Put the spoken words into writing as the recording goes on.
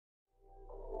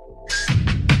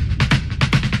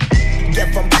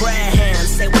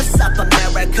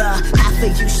half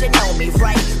of you should know me,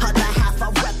 right? Other half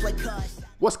are replicas.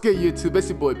 What's good, YouTube? It's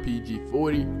your boy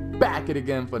PG40, back at it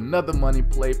again for another money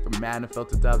play for Madden NFL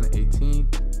 2018.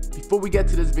 Before we get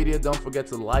to this video, don't forget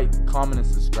to like, comment, and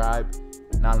subscribe.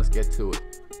 Now let's get to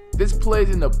it. This plays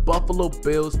in the Buffalo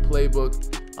Bills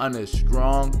playbook under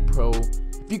Strong Pro.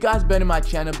 If you guys been in my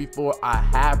channel before, I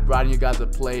have brought you guys a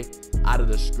play out of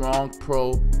the Strong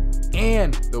Pro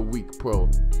and the Weak Pro.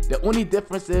 The only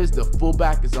difference is the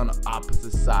fullback is on the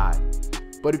opposite side.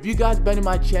 But if you guys been in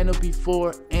my channel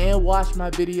before and watched my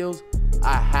videos,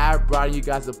 I have brought you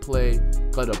guys a play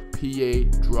called a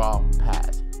PA draw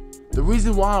pass. The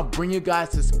reason why I'm bringing you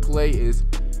guys this play is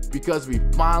because we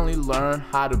finally learned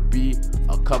how to beat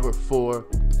a cover 4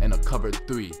 and a cover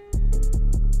 3.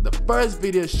 The first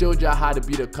video showed y'all how to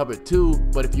beat a cover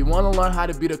 2, but if you want to learn how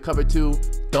to beat a cover 2,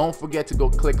 don't forget to go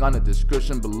click on the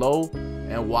description below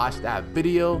and watch that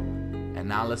video. And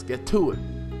now let's get to it.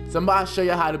 So I'm about to show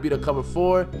you how to beat a cover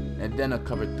 4 and then a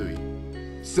cover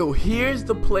 3. So here's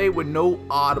the play with no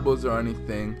audibles or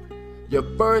anything. Your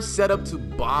first setup to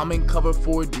bombing cover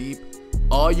 4 deep,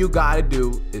 all you gotta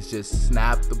do is just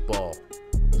snap the ball.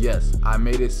 Yes, I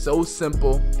made it so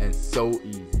simple and so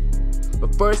easy.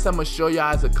 But first I'm gonna show you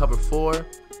guys a cover 4,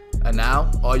 and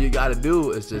now all you gotta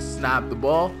do is just snap the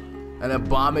ball and then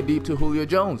bomb it deep to Julio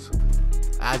Jones.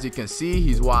 As you can see,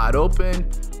 he's wide open.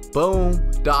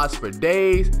 Boom, dots for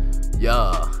days.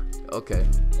 Yeah, okay.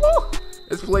 Woo.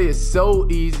 This play is so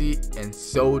easy and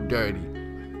so dirty.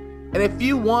 And if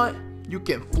you want, you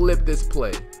can flip this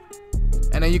play,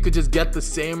 and then you could just get the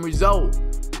same result.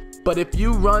 But if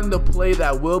you run the play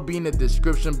that will be in the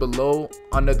description below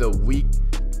under the Weak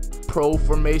Pro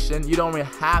formation, you don't even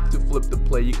have to flip the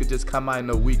play. You could just come out in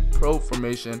the Weak Pro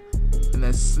formation and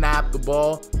then snap the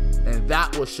ball, and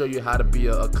that will show you how to be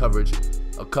a cover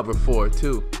 4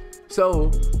 too.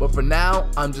 So, but for now,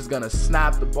 I'm just gonna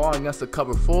snap the ball against the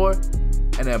cover 4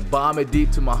 and then bomb it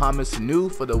deep to Mohamed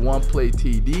Sanu for the one play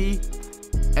TD,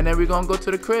 and then we're gonna go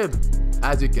to the crib.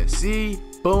 As you can see,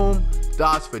 boom,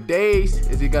 dots for days.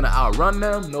 Is he gonna outrun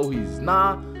them? No, he's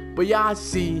not. But y'all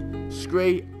see,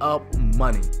 straight up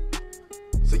money.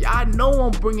 So y'all know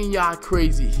I'm bringing y'all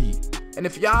crazy heat. And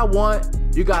if y'all want,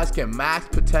 you guys can max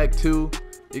protect 2.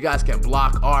 You guys can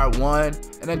block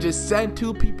R1 and then just send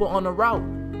 2 people on the route.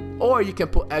 Or you can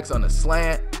put X on a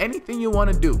slant. Anything you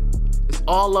want to do. It's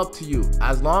all up to you.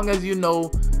 As long as you know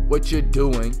what you're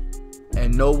doing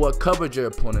and know what coverage your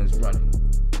opponent is running.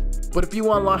 But if you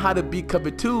want to learn how to beat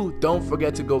cover 2, don't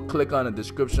forget to go click on the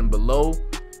description below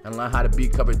and learn how to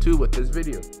beat cover 2 with this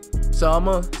video. So I'm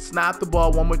going to snap the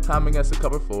ball one more time against the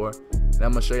cover 4. Then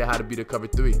I'm going to show you how to beat a cover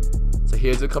 3. So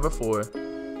here's the cover 4.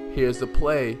 Here's the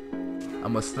play.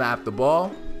 I'm going to snap the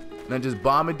ball and then just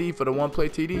bomb it deep for the one play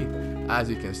TD. As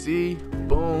you can see,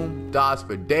 boom, dots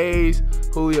for days.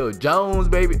 Julio Jones,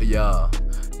 baby. Yo,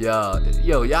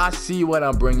 y'all see what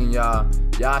I'm bringing y'all.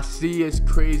 Y'all see it's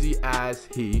crazy as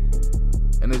heat.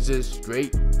 And it's just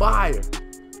straight fire.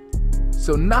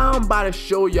 So now I'm about to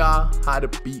show y'all how to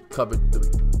beat cover 3.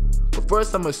 But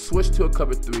first I'm going to switch to a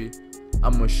cover 3.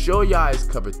 I'm going to show y'all his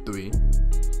cover 3.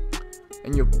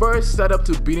 And your first setup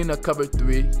to beating a cover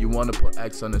 3, you want to put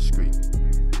X on the streak.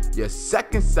 Your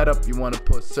second setup, you want to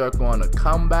put circle on a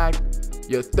comeback.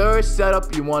 Your third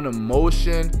setup, you want to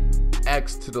motion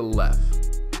X to the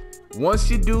left. Once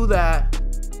you do that,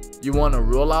 you want to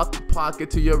roll out the pocket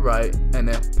to your right and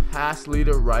then pass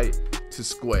leader right to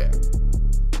square.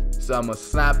 So I'm going to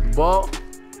snap the ball.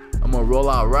 I'm going to roll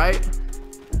out right.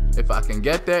 If I can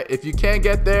get there. If you can't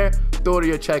get there, throw to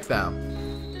your check down.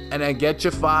 And then get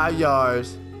your 5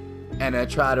 yards and then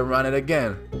try to run it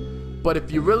again. But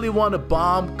if you really want to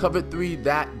bomb cover 3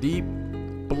 that deep,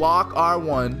 block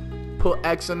R1, put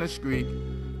X on the streak,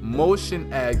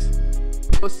 motion X,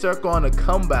 put circle on a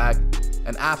comeback,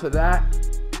 and after that,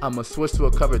 I'm going to switch to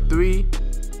a cover 3.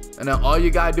 And then all you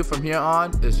got to do from here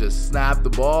on is just snap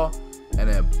the ball and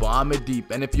then bomb it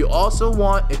deep. And if you also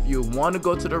want, if you want to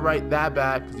go to the right that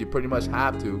bad, because you pretty much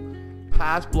have to,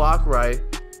 pass block right,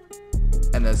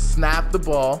 and then snap the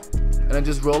ball, and then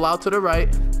just roll out to the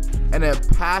right, and then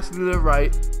pass to the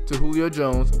right to Julio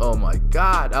Jones. Oh my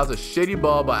God, that was a shitty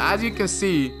ball, but as you can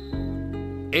see,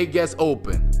 it gets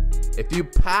open. If you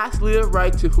pass to the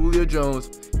right to Julio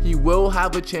Jones, he will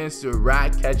have a chance to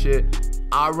rat catch it,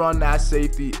 outrun that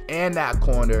safety and that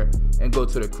corner, and go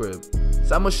to the crib.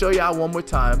 So I'm gonna show y'all one more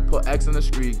time. Put X on the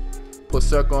streak, put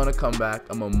circle on a comeback.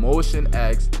 I'm gonna motion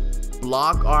X,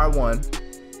 block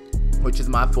R1, which is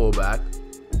my fullback.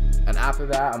 And after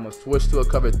that, I'm gonna switch to a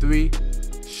cover 3,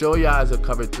 show y'all as a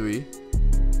cover 3,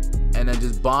 and then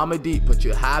just bomb it deep. But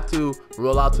you have to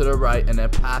roll out to the right and then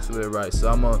pass to the right. So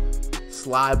I'm gonna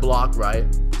slide block right,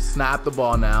 snap the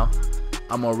ball now.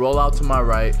 I'm gonna roll out to my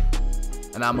right,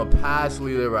 and I'm gonna pass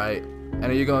Lee to right. And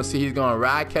then you're gonna see he's gonna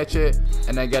ride catch it,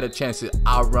 and then get a chance to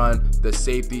outrun the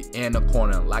safety and the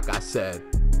corner, like I said.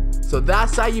 So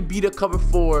that's how you beat a cover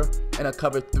 4 and a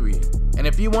cover 3. And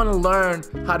if you want to learn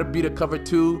how to beat a cover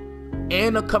 2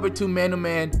 and a cover 2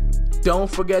 man-to-man, don't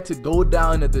forget to go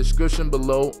down in the description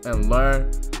below and learn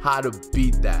how to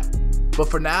beat that. But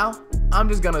for now, I'm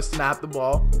just gonna snap the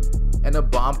ball and then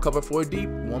bomb cover 4 deep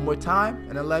one more time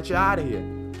and then let you out of here.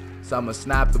 So I'm gonna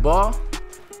snap the ball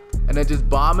and then just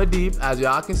bomb it deep. As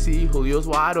y'all can see, Julio's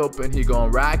wide open. He gonna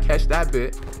ride catch that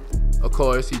bit. Of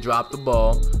course, he dropped the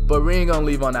ball, but we ain't gonna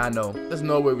leave on that note. There's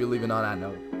no way we're leaving on that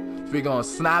note. So we're gonna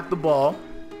snap the ball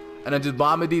and then just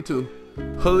bomb it deep to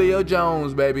Julio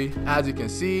Jones, baby. As you can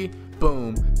see,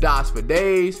 boom, dots for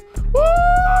days. Woo!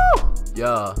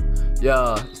 Yeah,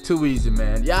 it's too easy,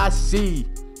 man. Y'all see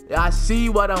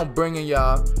what I'm bringing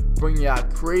y'all. Bringing y'all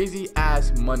crazy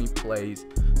ass money plays.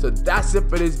 So that's it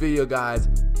for this video, guys.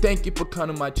 Thank you for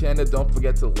coming to my channel. Don't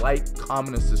forget to like,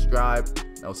 comment, and subscribe.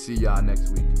 I'll see y'all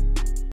next week.